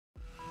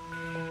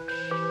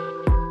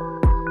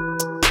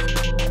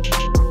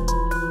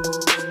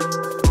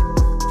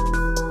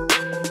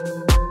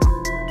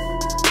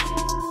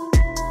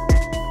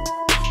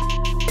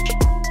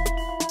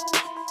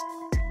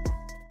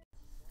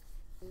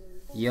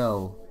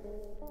Yo,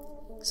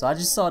 so I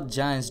just saw the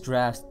Giants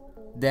draft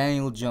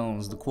Daniel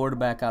Jones, the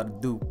quarterback out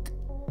of Duke,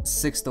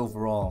 6th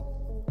overall.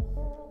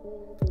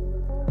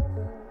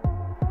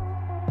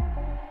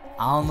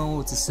 I don't know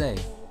what to say.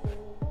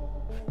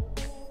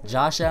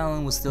 Josh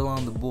Allen was still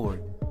on the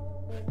board.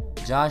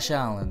 Josh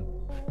Allen,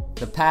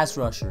 the pass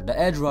rusher, the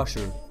edge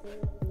rusher,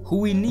 who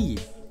we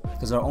need,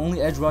 because our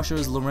only edge rusher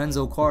is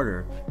Lorenzo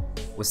Carter,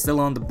 was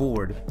still on the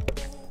board,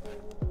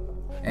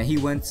 and he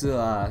went to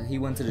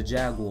the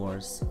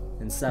Jaguars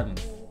in 7th.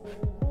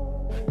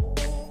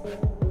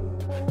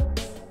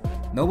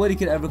 Nobody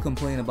could ever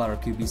complain about our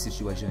QB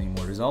situation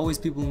anymore. There's always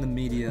people in the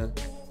media,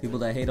 people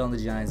that hate on the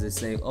Giants, that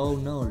say, oh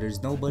no,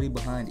 there's nobody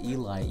behind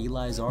Eli.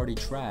 Eli's already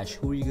trash.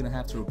 Who are you going to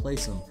have to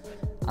replace him?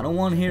 I don't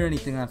want to hear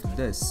anything after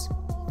this.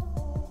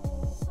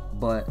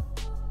 But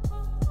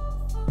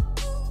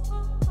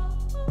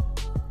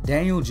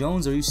Daniel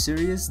Jones, are you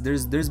serious?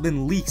 There's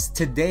been leaks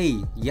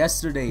today.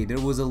 Yesterday, there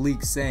was a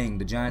leak saying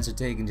the Giants are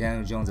taking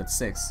Daniel Jones at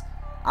 6.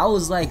 I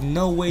was like,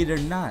 no way they're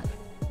not.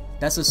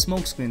 That's a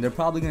smokescreen. They're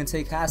probably going to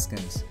take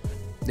Haskins.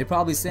 They're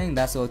probably saying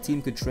that so a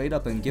team could trade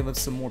up and give us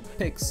some more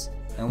picks,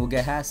 and we'll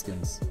get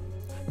Haskins.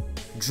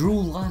 Drew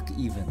Lock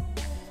even.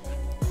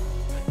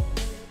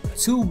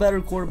 2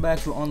 better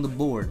quarterbacks were on the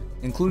board,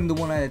 including the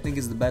one I think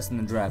is the best in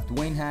the draft.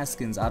 Dwayne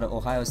Haskins out of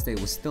Ohio State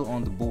was still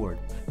on the board.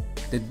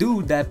 The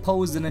dude that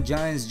posed in a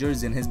Giants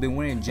jersey and has been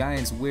wearing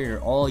Giants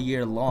wear all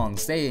year long,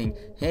 saying,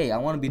 hey, I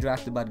want to be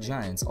drafted by the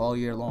Giants all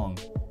year long.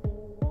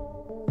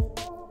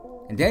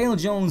 And Daniel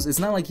Jones, it's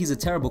not like he's a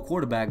terrible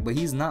quarterback, but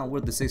he's not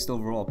worth the 6th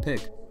overall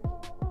pick.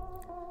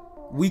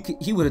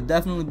 He would have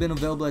definitely been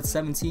available at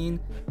 17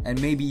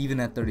 and maybe even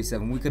at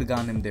 37. We could have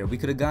gotten him there. We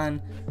could have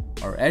gotten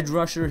our edge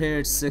rusher here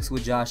at 6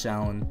 with Josh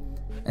Allen,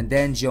 and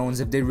then Jones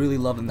if they really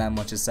love him that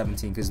much at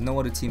 17, because no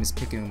other team is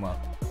picking him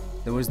up.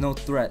 There was no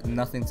threat,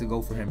 nothing to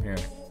go for him here.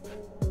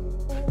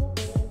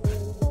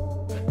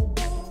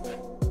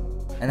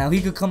 And now he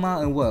could come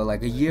out in what,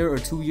 like a year or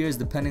 2 years,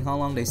 depending how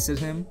long they sit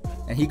him,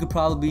 and he could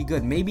probably be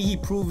good. Maybe he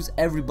proves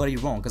everybody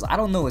wrong, because I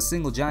don't know a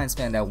single Giants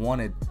fan that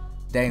wanted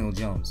Daniel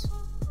Jones.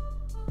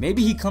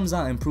 Maybe he comes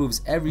out and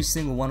proves every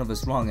single one of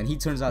us wrong, and he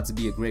turns out to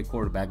be a great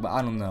quarterback, but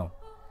I don't know.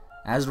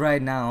 As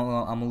right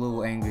now, I'm a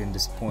little angry and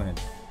disappointed.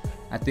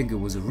 I think it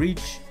was a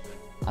reach.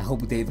 I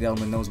hope Dave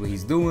Gettleman knows what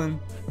he's doing,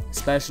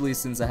 especially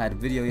since I had a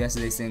video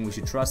yesterday saying we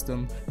should trust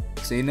him.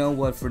 So you know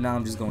what, for now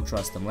I'm just going to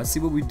trust him. Let's see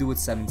what we do at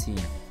 17.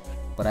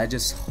 But I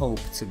just hope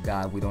to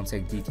God we don't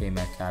take DK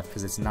Metcalf,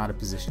 because it's not a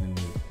position in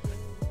need.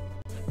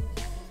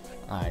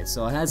 Alright,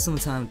 so I had some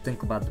time to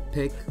think about the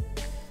pick.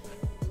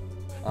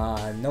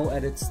 No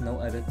edits.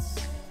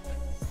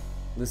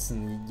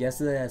 Listen,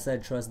 yesterday I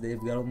said trust Dave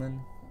Gettleman.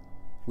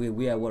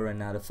 We at what right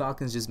now? The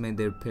Falcons just made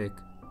their pick.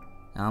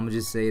 And I'm gonna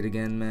just say it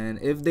again, man.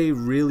 If they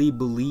really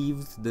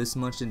believed this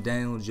much in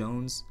Daniel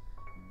Jones,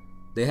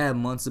 they had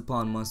months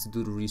upon months to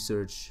do the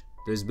research.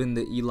 There's been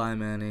the Eli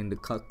Manning, the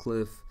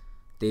Cutcliffe,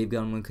 Dave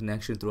Gettleman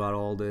connection throughout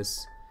all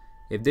this.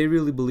 If they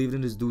really believed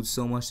in this dude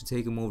so much to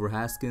take him over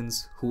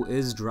Haskins, who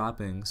is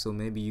dropping, so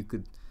maybe you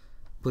could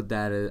put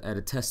that at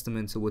a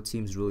testament to what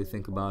teams really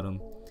think about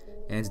him,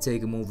 and to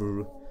take him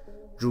over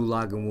Drew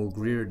Lock and Will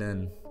Grier,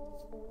 then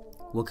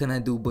what can I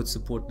do but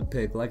support the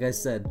pick? Like I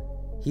said,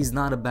 he's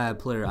not a bad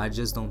player. I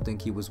just don't think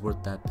he was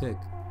worth that pick.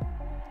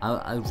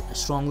 I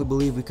strongly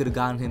believe we could have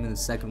gotten him in the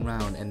 2nd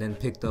round and then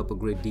picked up a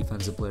great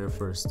defensive player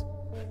first.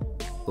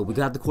 But we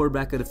got the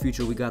quarterback of the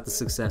future. We got the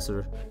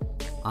successor.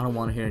 I don't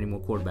want to hear any more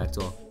quarterback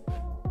talk.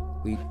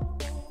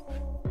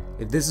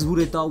 If this is who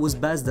they thought was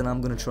best, then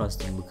I'm going to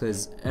trust him,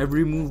 because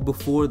every move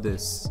before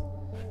this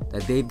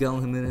that Dave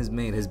Gettleman has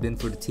made has been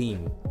for the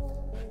team.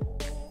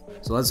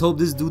 So let's hope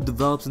this dude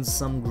develops into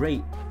something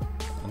great.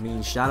 I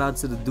mean, shout out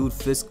to the dude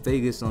Fisk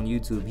Vegas on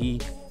YouTube.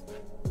 He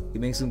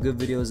makes some good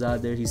videos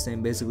out there. He's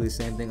saying basically the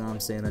same thing I'm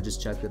saying. I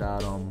just checked it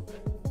out.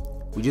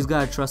 We just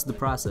gotta trust the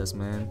process,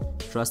 man.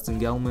 Trust in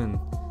Gettleman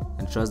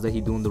and trust that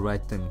he's doing the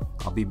right thing.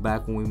 I'll be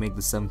back when we make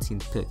the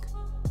 17th pick.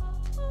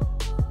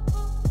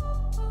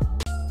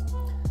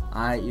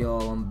 Alright, yo,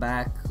 I'm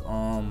back.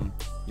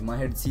 You might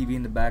hear the TV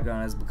in the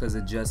background. That's because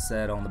it just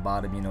said on the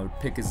bottom, you know,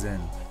 pick is in.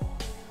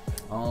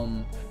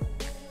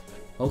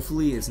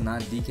 Hopefully it's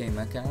not DK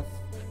Metcalf.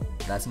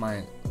 That's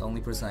my only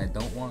person I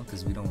don't want,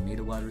 because we don't need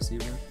a wide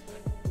receiver.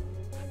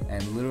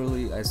 And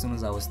literally, as soon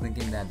as I was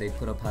thinking that, they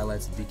put up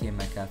highlights of DK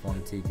Metcalf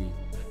on the TV.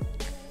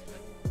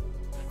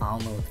 I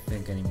don't know what to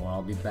think anymore.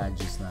 I'll be back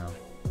just now.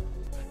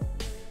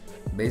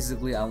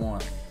 Basically, I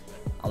want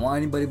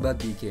anybody but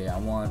DK. I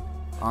want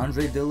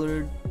Andre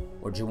Dillard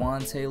or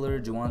Jawan Taylor.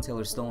 Jawan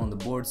Taylor's still on the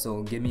board,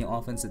 so give me an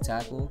offensive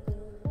tackle.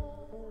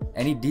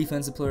 Any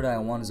defensive player that I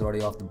want is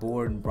already off the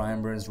board.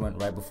 Brian Burns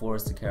went right before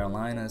us to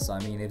Carolina, so I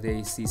mean, if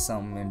they see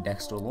something in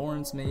Dexter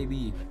Lawrence,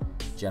 maybe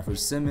Jeffrey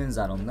Simmons,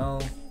 I don't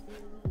know.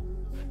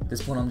 At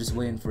this point, I'm just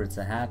waiting for it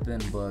to happen,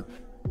 but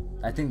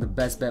I think the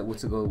best bet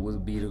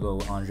would be to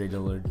go Andre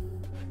Dillard.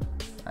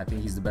 I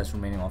think he's the best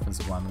remaining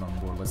offensive lineman on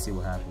the board. Let's see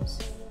what happens.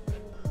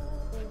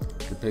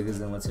 The pick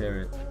is in. Let's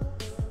hear it.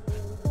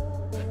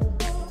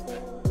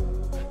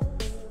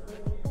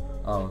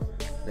 Oh,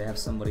 They have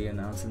somebody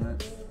announcing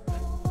it.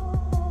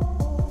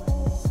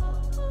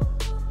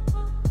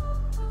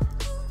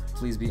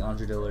 Please be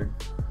Andre Dillard.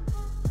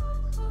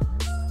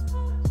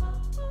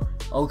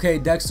 Okay,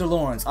 Dexter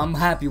Lawrence. I'm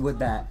happy with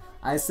that.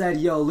 I said,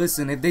 yo,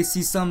 listen, if they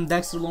see some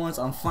Dexter Lawrence,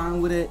 I'm fine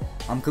with it.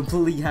 I'm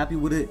completely happy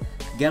with it.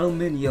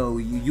 Gettleman, yo,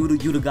 you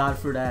the god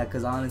for that.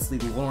 Because honestly,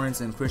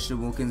 Lawrence and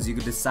Christian Wilkins, you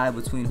could decide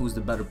between who's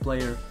the better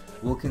player.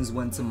 Wilkins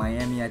went to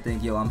Miami, I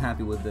think. Yo, I'm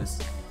happy with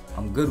this.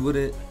 I'm good with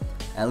it.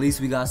 At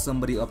least we got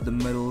somebody up the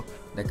middle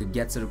that could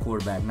get to the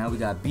quarterback. Now we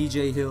got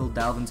B.J. Hill,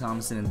 Dalvin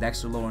Thompson, and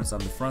Dexter Lawrence on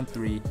the front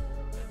three.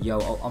 Yo,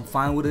 I'm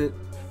fine with it.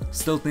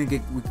 Still think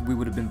we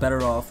would have been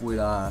better off with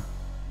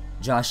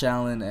Josh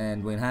Allen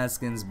and Dwayne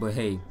Haskins. But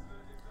hey,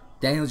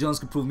 Daniel Jones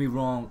could prove me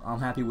wrong. I'm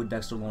happy with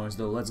Dexter Lawrence,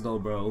 though. Let's go,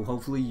 bro.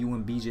 Hopefully you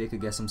and BJ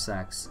could get some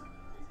sacks.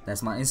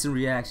 That's my instant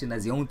reaction.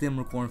 That's the only thing I'm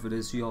recording for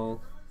this, y'all.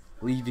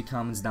 Leave your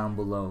comments down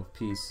below.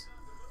 Peace.